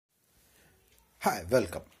Hi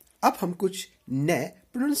welcome. अब हम कुछ नए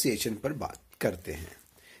प्रोनाउंसिएशन पर बात करते हैं।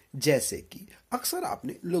 जैसे कि अक्सर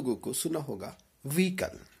आपने लोगों को सुना होगा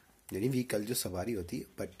व्हीकल, यानी व्हीकल जो सवारी होती है,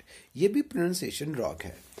 बट ये भी प्रोनाउंसिएशन रॉन्ग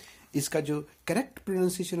है। इसका जो करेक्ट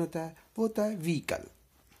प्रोनाउंसिएशन होता है वो होता है व्हीकल।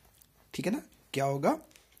 ठीक है ना? क्या होगा?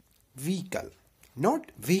 व्हीकल, नॉट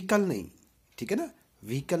व्हीकल नहीं। ठीक है ना?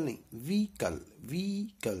 व्हीकल नहीं, व्हीकल,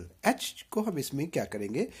 व्हीकल। एच को हम इसमें क्या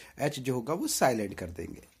करेंगे? एच जो होगा वो साइलेंट कर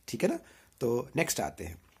देंगे। ठीक है ना? तो नेक्स्ट आते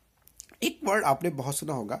हैं। एक वर्ड आपने बहुत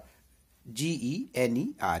सुना होगा,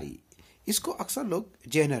 GENERE। इसको अक्सर लोग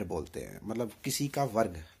जेनर बोलते हैं, मतलब किसी का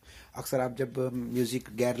वर्ग। अक्सर आप जब म्यूजिक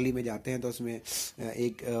गैलरी में जाते हैं तो उसमें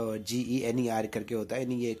एक GENER करके होता है,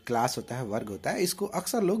 यानी ये क्लास होता है, वर्ग होता है। इसको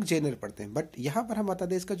अक्सर लोग जेनर पढ़ते हैं, बट यहाँ पर हम बता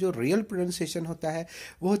दें इसका जो रियल प्रोनाउंसिएशन होता है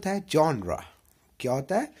वो होता है जॉनरा। क्या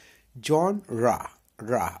होता है? जॉनरा।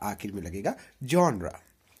 रा आखिर में लगेगा, जॉनरा।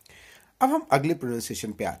 अब हम अगले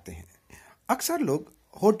प्रोनाउंसिएशन पे आते हैं। अक्सर लोग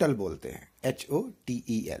होटल बोलते हैं,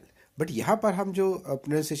 HOTEL, बट यहाँ पर हम जो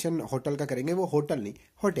प्रोनाउंसिएशन होटल का करेंगे वो होटल नहीं,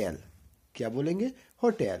 होटेल। क्या बोलेंगे?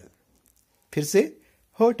 होटेल। फिर से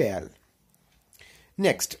hotel.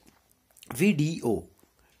 Next, video,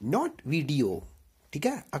 not video. ठीक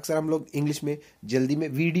है? अक्सर हम लोग इंग्लिश में जल्दी में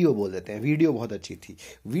वीडियो बोल देते हैं, वीडियो बहुत अच्छी थी,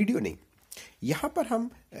 वीडियो नहीं। यहाँ पर हम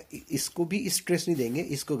इसको भी स्ट्रेस नहीं देंगे,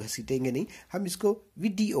 इसको घसीटेंगे नहीं, हम इसको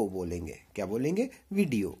वीडियो बोलेंगे। क्या बोलेंगे?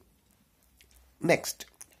 वीडियो। नेक्स्ट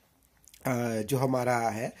जो हमारा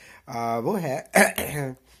है वो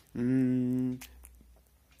है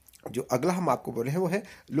जो अगला हम आपको बोल रहे हैं वो है,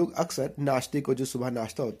 लोग अक्सर नाश्ते को, जो सुबह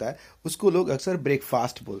नाश्ता होता है उसको लोग अक्सर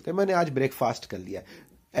ब्रेकफास्ट बोलते हैं। मैंने आज ब्रेकफास्ट कर लिया,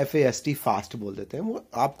 FAST, फास्ट बोल देते हैं। वो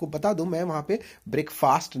आपको बता दूं मैं, वहां पे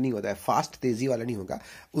ब्रेकफास्ट नहीं होता है, फास्ट तेजी वाला नहीं होगा।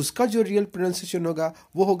 उसका जो रियल प्रोनाउंसिएशन होगा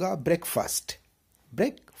वो होगा ब्रेकफास्ट।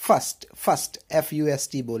 ब्रेकफास्ट, फर्स्ट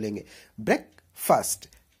FUST बोलेंगे, ब्रेकफास्ट।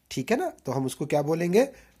 ठीक है ना? तो हम उसको क्या बोलेंगे?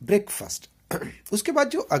 ब्रेकफास्ट। उसके बाद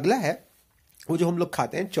जो अगला है वो जो हम लोग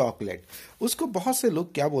खाते हैं चॉकलेट, उसको बहुत से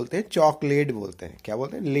लोग क्या बोलते हैं? चॉकलेट बोलते हैं। क्या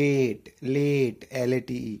बोलते हैं? Late, late,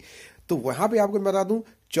 LATE। तो वहां पे आपको बता दूं,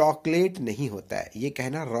 चॉकलेट नहीं होता है, ये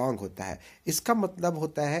कहना रॉन्ग होता है। इसका मतलब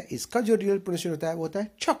होता है, इसका जो रियल प्रोनाउंसिएशन होता है वो होता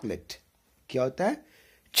है चॉकलेट। क्या होता है?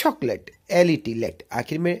 चॉकलेट, LET, लेट,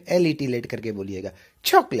 आखिर में LET लेट करके बोलिएगा।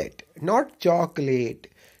 Chocolate, not chocolate,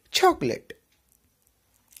 chocolate.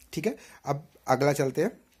 ठीक है? अब अगला चलते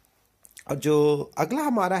हैं। और जो अगला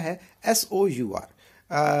हमारा है SOUR।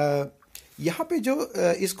 यहाँ पे जो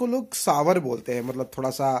इसको लोग सावर बोलते हैं, मतलब थोड़ा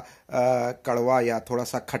सा कड़वा या थोड़ा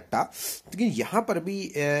सा खट्टा। लेकिन यहाँ पर भी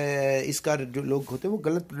इसका जो लोग होते हैं वो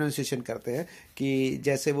गलत प्रोनाउंसिएशन करते हैं, कि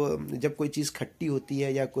जैसे वो जब कोई चीज़ खट्टी होती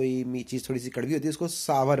है या कोई चीज़ थोड़ी सी कड़वी होती है उसको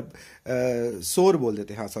सावर, सोर बोल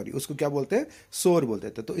देते हैं। हाँ सॉरी, उसको क्या बोलते हैं? सोर बोल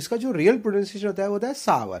देते हैं। तो इसका जो रियल प्रोनाउंसिएशन होता है वो होता है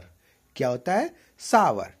सावर। क्या होता है?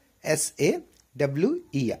 सावर,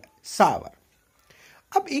 SAWER, सावर।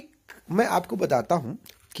 अब एक मैं आपको बताता हूं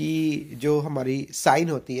कि जो हमारी साइन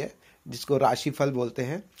होती है जिसको राशिफल बोलते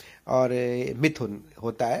हैं, और मिथुन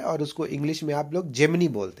होता है, और उसको इंग्लिश में आप लोग जेमिनी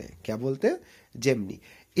बोलते हैं। क्या बोलते हैं? जेमिनी।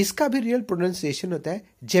 इसका भी रियल प्रोनाउंसिएशन होता है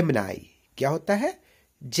जेमिनाई। क्या होता है?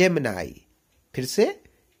 जेमिनाई। फिर से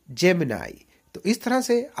जेमिनाई। तो इस तरह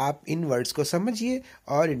से आप इन वर्ड्स को समझिए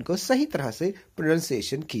और इनको सही तरह से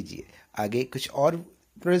प्रोनाउंसिएशन कीजिए। आगे कुछ और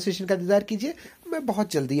प्रोनाउंसिएशन का इंतजार कीजिए, मैं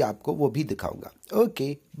बहुत जल्दी आपको वो भी दिखाऊंगा।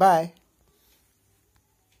 Okay, bye.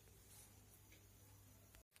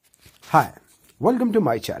 Hi, welcome to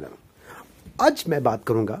my channel. आज मैं बात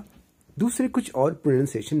करूंगा दूसरे कुछ और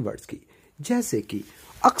प्रोनाउंसिएशन वर्ड्स की। जैसे कि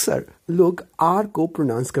अक्सर लोग आर को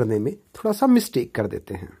प्रोनाउंस करने में थोड़ा सा मिस्टेक कर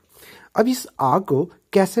देते हैं। अब इस आर को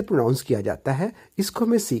कैसे प्रोनाउंस किया जाता है इसको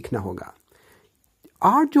हमें सीखना होगा।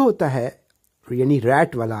 आर जो होता है, यानी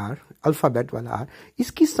रैट वाला आर, अल्फाबेट वाला आर,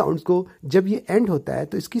 इसकी साउंड को जब ये एंड होता है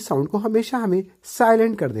तो इसकी साउंड को हमेशा हमें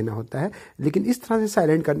साइलेंट कर देना होता है, लेकिन इस तरह से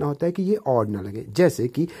साइलेंट करना होता है कि ये ऑड ना लगे। जैसे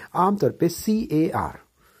कि आमतौर पे CAR,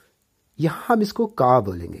 यहां हम इसको का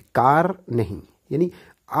बोलेंगे, कार नहीं, यानी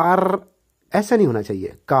आर ऐसा नहीं होना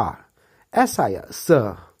चाहिए, कार। SIR,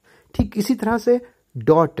 स। ठीक इसी तरह से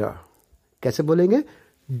डॉटर, कैसे बोलेंगे?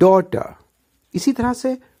 डॉटर। इसी तरह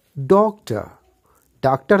से डॉक्टर,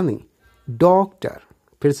 डॉक्टर नहीं, डॉक्टर।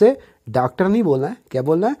 फिर से डॉक्टर नहीं बोलना है, क्या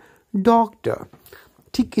बोलना है? डॉक्टर।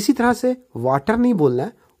 ठीक इसी तरह से वाटर नहीं बोलना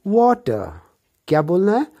है, वाटर। क्या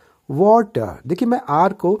बोलना है? वाटर। देखिए मैं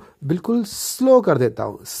आर को बिल्कुल स्लो कर देता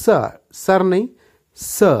हूं, सर, सर नहीं,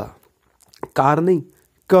 स। कार नहीं,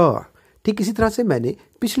 क। ठीक इसी तरह से मैंने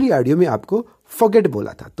पिछली ऑडियो में आपको फॉरगेट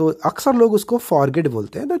बोला था, तो अक्सर लोग उसको फॉरगेट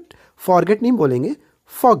बोलते हैं, बट फॉरगेट नहीं बोलेंगे,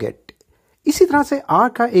 फॉरगेट। इसी तरह से आर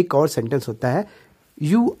का एक और सेंटेंस होता है,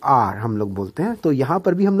 यू आर हम लोग बोलते हैं, तो यहाँ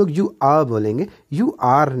पर भी हम लोग यू आर बोलेंगे, यू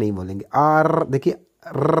आर नहीं बोलेंगे। आर देखिए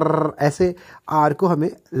ऐसे आर को हमें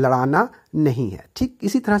लड़ाना नहीं है। ठीक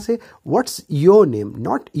इसी तरह से what's your name,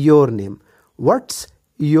 not your name, what's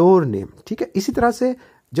your name. ठीक है, इसी तरह से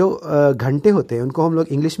जो घंटे होते हैं उनको हम लोग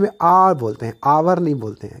इंग्लिश में आर बोलते हैं, आवर नहीं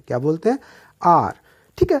बोलते हैं। क्या बोलते हैं? आर।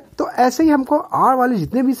 ठीक है, तो ऐसे ही हमको आर वाले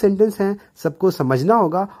जितने भी सेंटेंस हैं सबको समझना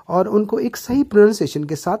होगा और उनको एक सही प्रोनाउंसिएशन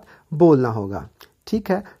के साथ बोलना होगा। ठीक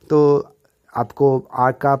है, तो आपको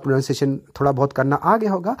आर का प्रोनाउंसिएशन थोड़ा बहुत करना आ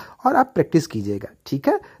गया होगा और आप प्रैक्टिस कीजिएगा। ठीक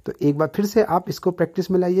है, तो एक बार फिर से आप इसको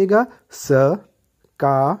प्रैक्टिस में लाइएगा। स,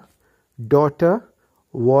 का, daughter,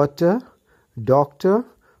 water, doctor,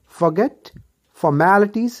 forget,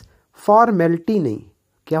 formalities, formality नहीं,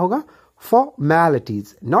 क्या होगा?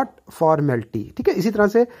 Formalities, not formality. ठीक है, इसी तरह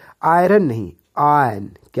से आयरन नहीं, आयन।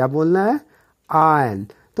 क्या बोलना है? आयन।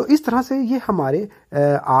 तो इस तरह से ये हमारे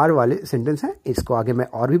आर वाले सेंटेंस हैं। इसको आगे मैं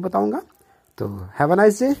और भी बताऊंगा। तो have a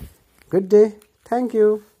nice day, good day, thank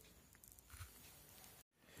you.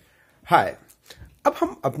 हाय, अब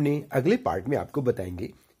हम अपने अगले पार्ट में आपको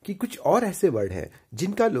बताएंगे कि कुछ और ऐसे वर्ड हैं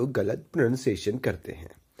जिनका लोग गलत प्रोनाउंसिएशन करते हैं।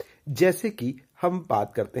 जैसे कि हम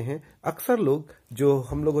बात करते हैं, अक्सर लोग जो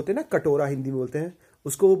हम लोग होते हैं ना, कटोरा हिंदी में बोलते हैं,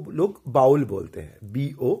 उसको लोग बाउल बोलते हैं,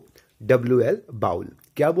 BOWL, बाउल।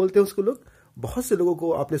 क्या बोलते हैं उसको लोग? बहुत से लोगों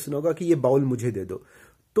को आपने सुना होगा कि ये बाउल मुझे दे दो।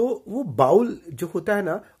 तो वो बाउल जो होता है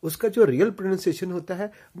ना, उसका जो रियल प्रोनाउंसिएशन होता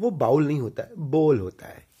है वो बाउल नहीं होता है, बोल होता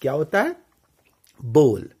है। क्या होता है?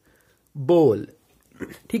 बोल, बोल।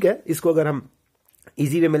 ठीक है, इसको अगर हम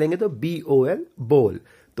इजी वे में लेंगे तो BOL, बोल।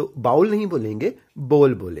 तो बाउल नहीं बोलेंगे,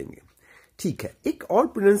 बोल बोलेंगे। ठीक है, एक और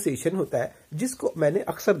प्रोनाउंसिएशन होता है जिसको मैंने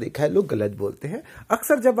अक्सर देखा है लोग गलत बोलते हैं।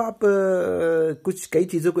 अक्सर जब आप कुछ कई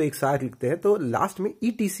चीजों को एक साथ लिखते हैं तो लास्ट में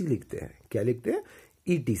ETC लिखते हैं। क्या लिखते हैं?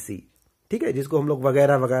 ETC। ठीक है, जिसको हम लोग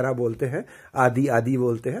वगैरह वगैरह बोलते हैं, आदि आदि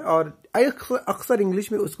बोलते हैं। और अक्सर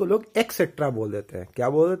इंग्लिश में उसको लोग एक्सेट्रा बोल देते हैं। क्या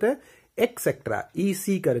बोल देते हैं? एक्सेट्रा,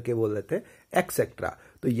 EC करके बोल देते हैं, एक्सेट्रा।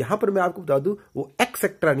 तो यहां पर मैं आपको बता दूं, वो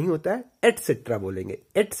एक्सेट्रा नहीं होता है, एटसेट्रा बोलेंगे,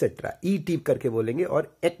 एटसेट्रा, टीप करके बोलेंगे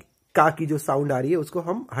और का की जो साउंड आ रही है उसको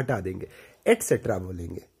हम हटा देंगे, एटसेट्रा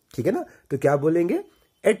बोलेंगे। ठीक है ना, तो क्या बोलेंगे?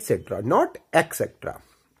 Etcetera, not excetera.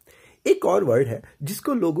 एक और वर्ड है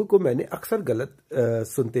जिसको लोगों को मैंने अक्सर गलत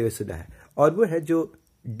सुनते हुए सुना है, और वो है जो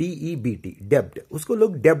DEBT, डेब्ट। उसको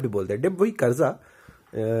लोग डेब्ट बोलते हैं। डेब्ट वही कर्जा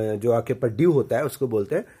जो आपके ऊपर ड्यू होता है उसको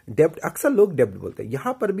बोलते हैं डेब्ट। अक्सर लोग डेब्ट बोलते हैं।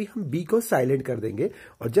 यहां पर भी हम बी को साइलेंट कर देंगे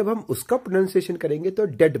और जब हम उसका प्रोनाउंसिएशन करेंगे तो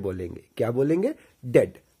डेड बोलेंगे। क्या बोलेंगे?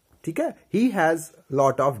 डेड। ठीक है, he has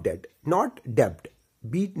lot of debt, not डेब्ट।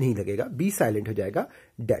 बी नहीं लगेगा, बी साइलेंट हो जाएगा,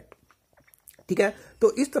 डेट। ठीक है,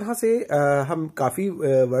 तो इस तरह से हम काफी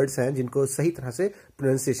वर्ड्स हैं जिनको सही तरह से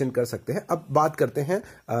प्रोनाउंसिएशन कर सकते हैं। अब बात करते हैं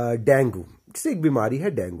डेंगू, जिसे एक बीमारी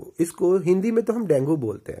है डेंगू। इसको हिंदी में तो हम डेंगू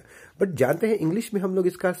बोलते हैं, बट जानते हैं इंग्लिश में हम लोग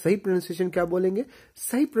इसका सही प्रोनाउंसिएशन क्या बोलेंगे?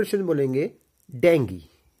 सही प्रोनाउंसिएशन बोलेंगे डेंगी।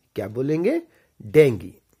 क्या बोलेंगे?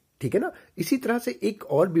 डेंगी। ठीक है ना, इसी तरह से एक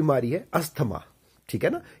और बीमारी है अस्थमा। ठीक है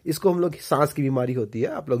ना, इसको हम लोग सांस की बीमारी होती है,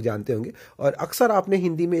 आप लोग जानते होंगे, और अक्सर आपने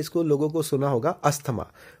हिंदी में इसको लोगों को सुना होगा अस्थमा,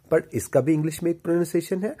 बट इसका भी इंग्लिश में एक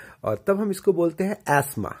प्रोनाउंसिएशन है और तब हम इसको बोलते हैं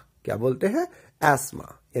एस्मा। क्या बोलते हैं? एस्मा,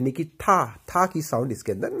 यानी कि था की साउंड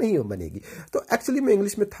इसके अंदर नहीं बनेगी। तो एक्चुअली में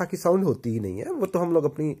इंग्लिश में था की साउंड होती ही नहीं है, वो तो हम लोग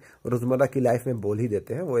अपनी रोजमर्रा की लाइफ में बोल ही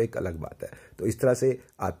देते हैं, वो एक अलग बात है। तो इस तरह से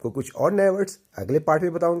आपको कुछ और नए वर्ड्स अगले पार्ट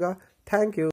में बताऊंगा। Thank you.